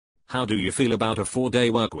How do you feel about a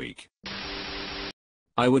 4-day work week?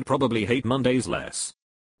 I would probably hate Mondays less.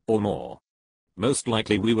 Or more. Most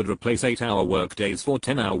likely we would replace 8-hour workdays for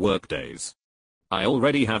 10-hour workdays. I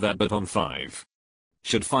already have that but on 5.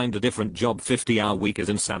 Should find a different job. 50-hour week is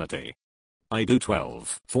insanity. I do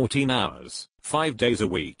 12, 14 hours, 5 days a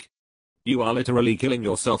week. You are literally killing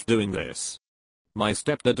yourself doing this. My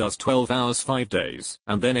stepdad does 12 hours 5 days,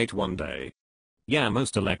 and then 8 one day. Yeah,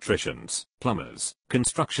 most electricians, plumbers,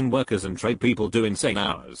 construction workers and trade people do insane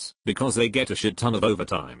hours, because they get a shit ton of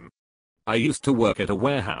overtime. I used to work at a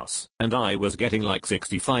warehouse, and I was getting like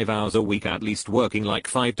 65 hours a week, at least working like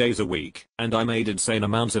 5 days a week, and I made insane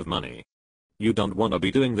amounts of money. You don't wanna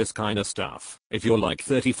be doing this kinda stuff if you're like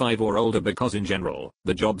 35 or older, because in general,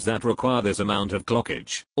 the jobs that require this amount of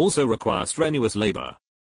clockage also require strenuous labor.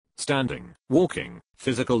 Standing, walking,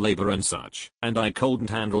 physical labor and such, and I couldn't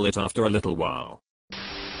handle it after a little while.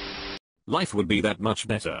 Life would be that much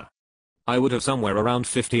better. I would have somewhere around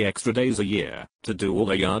 50 extra days a year to do all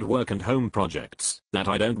the yard work and home projects that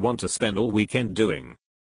I don't want to spend all weekend doing.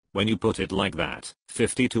 When you put it like that,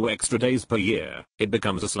 52 extra days per year, it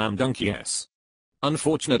becomes a slam dunk yes.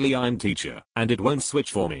 Unfortunately I'm teacher, and it won't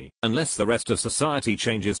switch for me unless the rest of society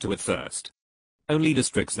changes to it first. Only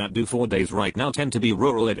districts that do 4 days right now tend to be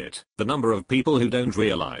rural. Edit. The number of people who don't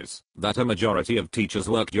realize that a majority of teachers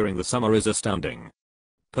work during the summer is astounding.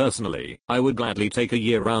 Personally, I would gladly take a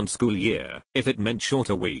year-round school year if it meant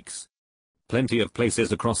shorter weeks. Plenty of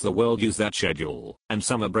places across the world use that schedule, and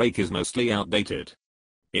summer break is mostly outdated.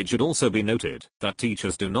 It should also be noted that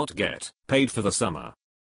teachers do not get paid for the summer.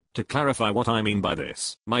 To clarify what I mean by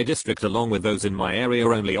this, my district along with those in my area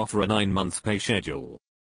only offer a 9-month pay schedule.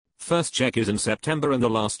 First check is in September and the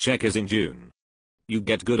last check is in June. You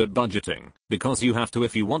get good at budgeting, because you have to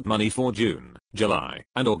if you want money for June, July,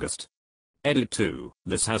 and August. Edit 2,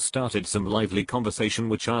 this has started some lively conversation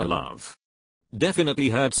which I love. Definitely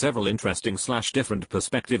heard several interesting / different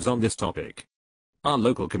perspectives on this topic. Our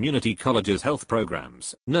local community colleges' health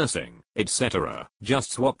programs, nursing, etc.,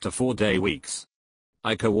 just swapped to 4-day weeks.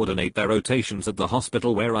 I coordinate their rotations at the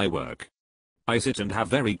hospital where I work. I sit and have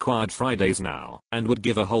very quiet Fridays now, and would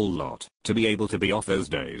give a whole lot to be able to be off those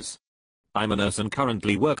days. I'm a nurse and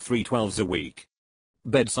currently work 3 12s a week.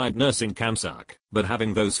 Bedside nursing can suck, but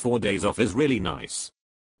having those 4 days off is really nice.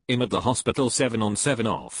 I'm at the hospital 7 on 7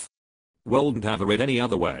 off. Wouldn't have it any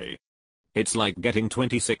other way. It's like getting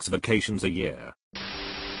 26 vacations a year.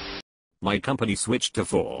 My company switched to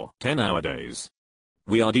 4 10-hour days.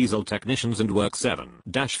 We are diesel technicians and work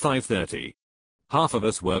 7-5:30. Half of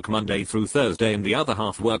us work Monday through Thursday and the other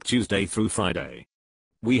half work Tuesday through Friday.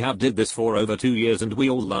 We have did this for over 2 years and we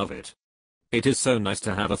all love it. It is so nice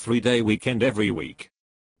to have a 3-day weekend every week.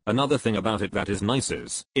 Another thing about it that is nice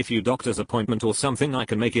is, if you doctor's appointment or something I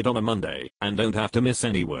can make it on a Monday and don't have to miss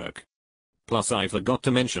any work. Plus I forgot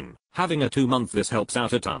to mention, having a 2-month this helps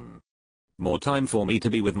out a ton. More time for me to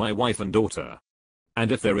be with my wife and daughter.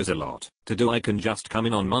 And if there is a lot to do I can just come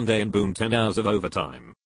in on Monday and boom 10 hours of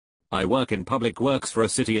overtime. I work in public works for a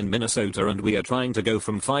city in Minnesota and we are trying to go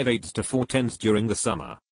from 5/8s to 4/10s during the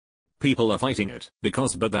summer. People are fighting it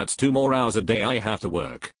but that's 2 more hours a day I have to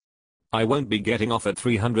work. I won't be getting off at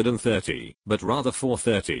 3:30, but rather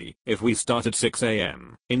 4:30 if we start at 6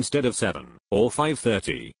 a.m. instead of 7, or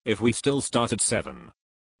 5:30 if we still start at 7.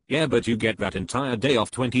 Yeah, but you get that entire day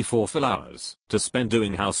off, 24 full hours to spend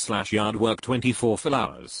doing house/yard work, 24 full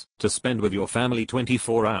hours to spend with your family,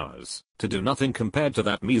 24 hours to do nothing compared to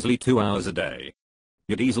that measly 2 hours a day.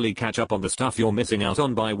 You'd easily catch up on the stuff you're missing out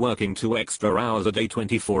on by working 2 extra hours a day.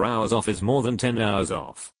 24 hours off is more than 10 hours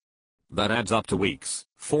off. That adds up to weeks.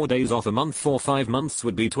 4 days off a month for 5 months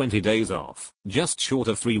would be 20 days off, just short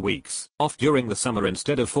of 3 weeks off during the summer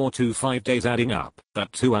instead of 4 to 5 days, adding up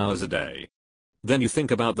that 2 hours a day. Then you think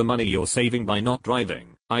about the money you're saving by not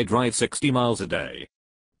driving. I drive 60 miles a day.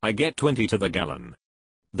 I get 20 to the gallon.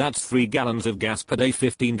 That's 3 gallons of gas per day,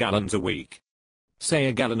 15 gallons a week. Say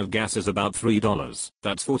a gallon of gas is about $3,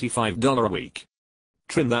 that's $45 a week.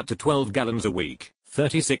 Trim that to 12 gallons a week,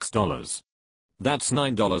 $36. That's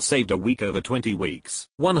 $9 saved a week over 20 weeks,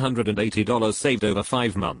 $180 saved over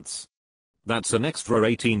 5 months. That's an extra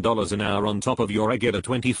 $18 an hour on top of your regular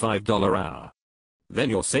 $25 hour. Then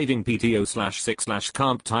you're saving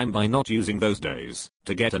PTO/sick/camp time by not using those days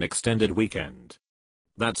to get an extended weekend.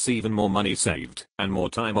 That's even more money saved and more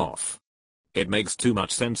time off. It makes too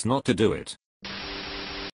much sense not to do it.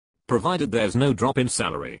 Provided there's no drop in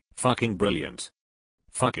salary, fucking brilliant.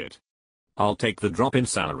 Fuck it. I'll take the drop in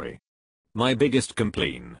salary. My biggest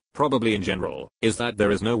complaint, probably in general, is that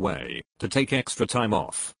there is no way to take extra time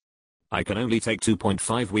off. I can only take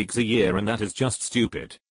 2.5 weeks a year and that is just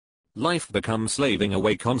stupid. Life becomes slaving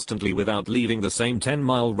away constantly without leaving the same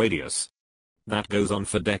 10-mile radius. That goes on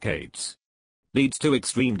for decades. Leads to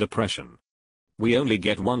extreme depression. We only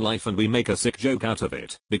get one life and we make a sick joke out of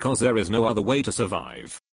it because there is no other way to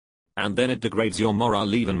survive. And then it degrades your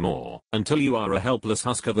morale even more until you are a helpless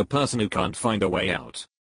husk of a person who can't find a way out.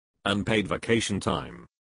 Unpaid vacation time.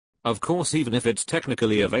 Of course, even if it's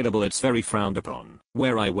technically available, it's very frowned upon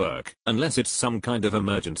where I work unless it's some kind of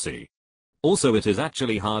emergency. Also, it is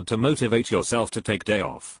actually hard to motivate yourself to take day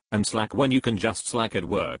off and slack when you can just slack at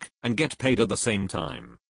work and get paid at the same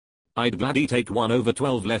time. I'd gladly take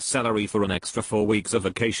 1/12 less salary for an extra 4 weeks of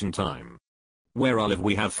vacation time. Where I live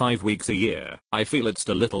we have 5 weeks a year. I feel it's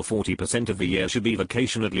a little 40% of the year should be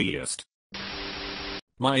vacation at least.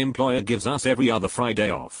 My employer gives us every other Friday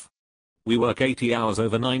off. We work 80 hours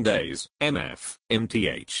over 9 days,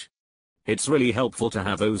 MTH. It's really helpful to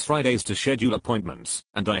have those Fridays to schedule appointments,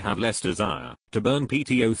 and I have less desire to burn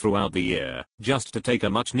PTO throughout the year, just to take a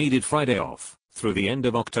much needed Friday off. Through the end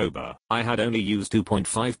of October, I had only used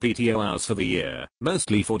 2.5 PTO hours for the year,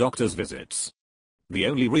 mostly for doctor's visits. The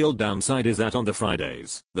only real downside is that on the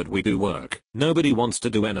Fridays that we do work, nobody wants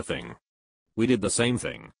to do anything. We did the same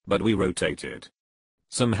thing, but we rotated.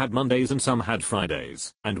 Some had Mondays and some had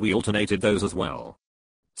Fridays, and we alternated those as well.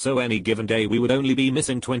 So any given day we would only be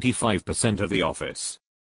missing 25% of the office.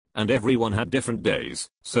 And everyone had different days,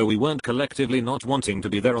 so we weren't collectively not wanting to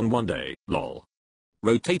be there on one day, lol.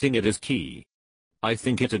 Rotating it is key. I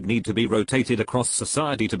think it'd need to be rotated across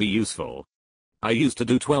society to be useful. I used to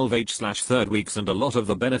do 12H/3 weeks and a lot of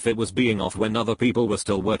the benefit was being off when other people were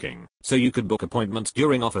still working, so you could book appointments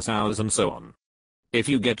during office hours and so on. If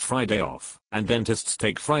you get Friday off, and dentists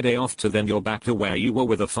take Friday off too, then you're back to where you were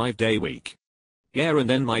with a 5-day week. Yeah, and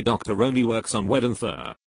then my doctor only works on Wed and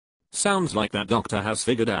Thur. Sounds like that doctor has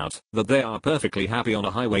figured out that they are perfectly happy on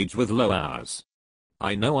a high wage with low hours.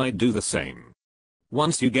 I know I'd do the same.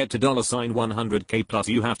 Once you get to $100K plus,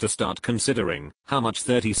 you have to start considering how much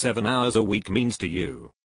 37 hours a week means to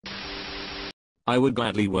you. I would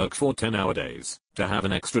gladly work 4 10-hour days. To have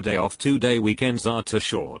an extra day off, 2-day weekends are too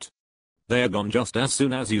short. They are gone just as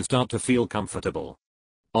soon as you start to feel comfortable.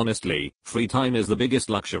 Honestly, free time is the biggest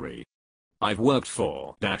luxury. I've worked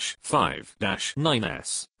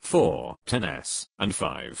 4-5-9S, 4-10S, and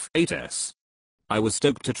 5-8S. I was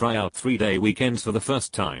stoked to try out 3-day weekends for the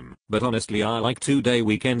first time, but honestly I like 2-day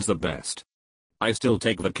weekends the best. I still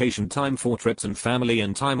take vacation time for trips and family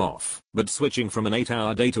and time off, but switching from an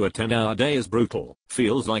 8-hour day to a 10-hour day is brutal.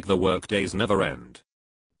 Feels like the work days never end.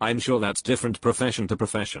 I'm sure that's different profession to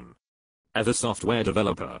profession. As a software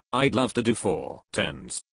developer, I'd love to do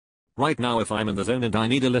 4-10s. Right now if I'm in the zone and I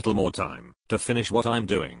need a little more time to finish what I'm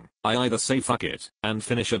doing, I either say fuck it and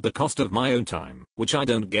finish at the cost of my own time, which I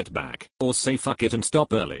don't get back, or say fuck it and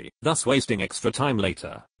stop early, thus wasting extra time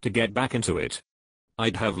later to get back into it.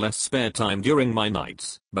 I'd have less spare time during my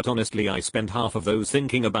nights, but honestly I spend half of those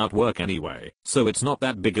thinking about work anyway, so it's not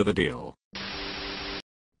that big of a deal.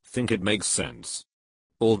 Think it makes sense.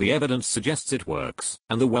 All the evidence suggests it works,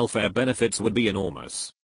 and the welfare benefits would be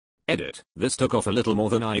enormous. Edit, this took off a little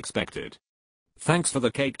more than I expected. Thanks for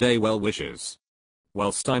the cake day well wishes.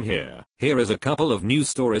 Whilst I'm here is a couple of news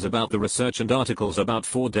stories about the research and articles about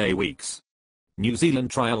 4-day weeks. New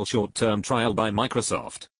Zealand trial, short-term trial by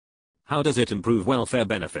Microsoft. How does it improve welfare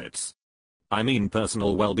benefits? I mean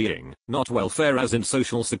personal well-being, not welfare as in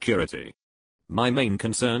social security. My main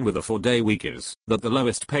concern with a 4-day week is that the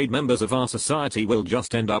lowest paid members of our society will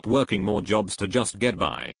just end up working more jobs to just get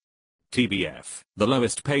by. TBF, the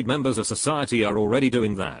lowest paid members of society are already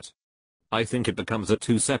doing that. I think it becomes a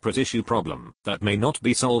 2 separate issue problem that may not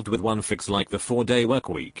be solved with one fix like the 4-day work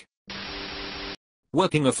week.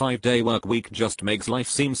 Working a 5-day work week just makes life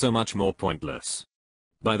seem so much more pointless.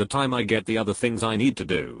 By the time I get the other things I need to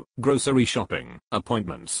do, grocery shopping,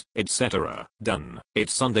 appointments, etc., done,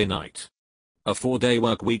 it's Sunday night. A 4-day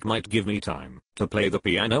work week might give me time to play the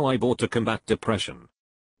piano I bought to combat depression.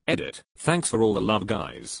 Edit, thanks for all the love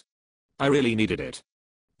guys. I really needed it.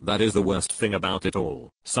 That is the worst thing about it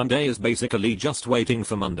all. Sunday is basically just waiting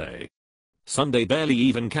for Monday. Sunday barely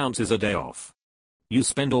even counts as a day off. You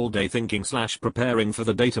spend all day thinking / preparing for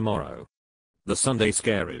the day tomorrow. The Sunday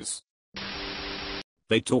scaries.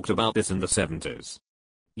 They talked about this in the 70s.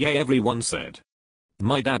 Yay, everyone said.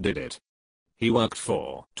 My dad did it. He worked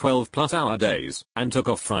 4 12-plus-hour days and took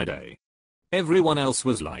off Friday. Everyone else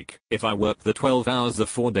was like, if I work the 12 hours the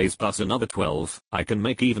 4 days plus another 12, I can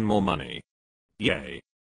make even more money. Yay.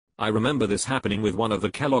 I remember this happening with one of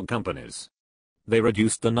the Kellogg companies. They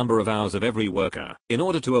reduced the number of hours of every worker in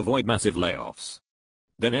order to avoid massive layoffs.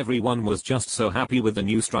 Then everyone was just so happy with the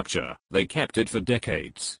new structure, they kept it for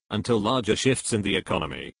decades, until larger shifts in the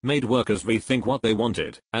economy made workers rethink what they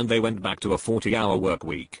wanted, and they went back to a 40-hour work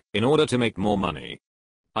week in order to make more money.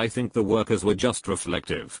 I think the workers were just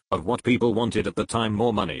reflective of what people wanted at the time,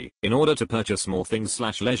 more money, in order to purchase more things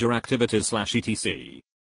 / leisure activities / etc.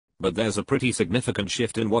 But there's a pretty significant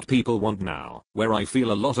shift in what people want now, where I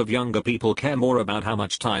feel a lot of younger people care more about how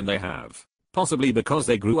much time they have. Possibly because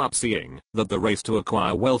they grew up seeing that the race to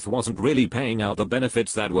acquire wealth wasn't really paying out the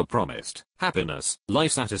benefits that were promised, happiness,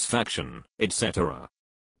 life satisfaction, etc.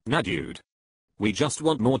 Nah dude. We just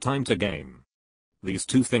want more time to game. These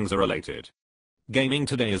two things are related. Gaming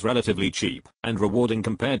today is relatively cheap and rewarding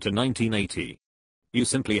compared to 1980. You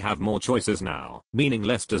simply have more choices now, meaning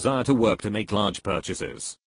less desire to work to make large purchases.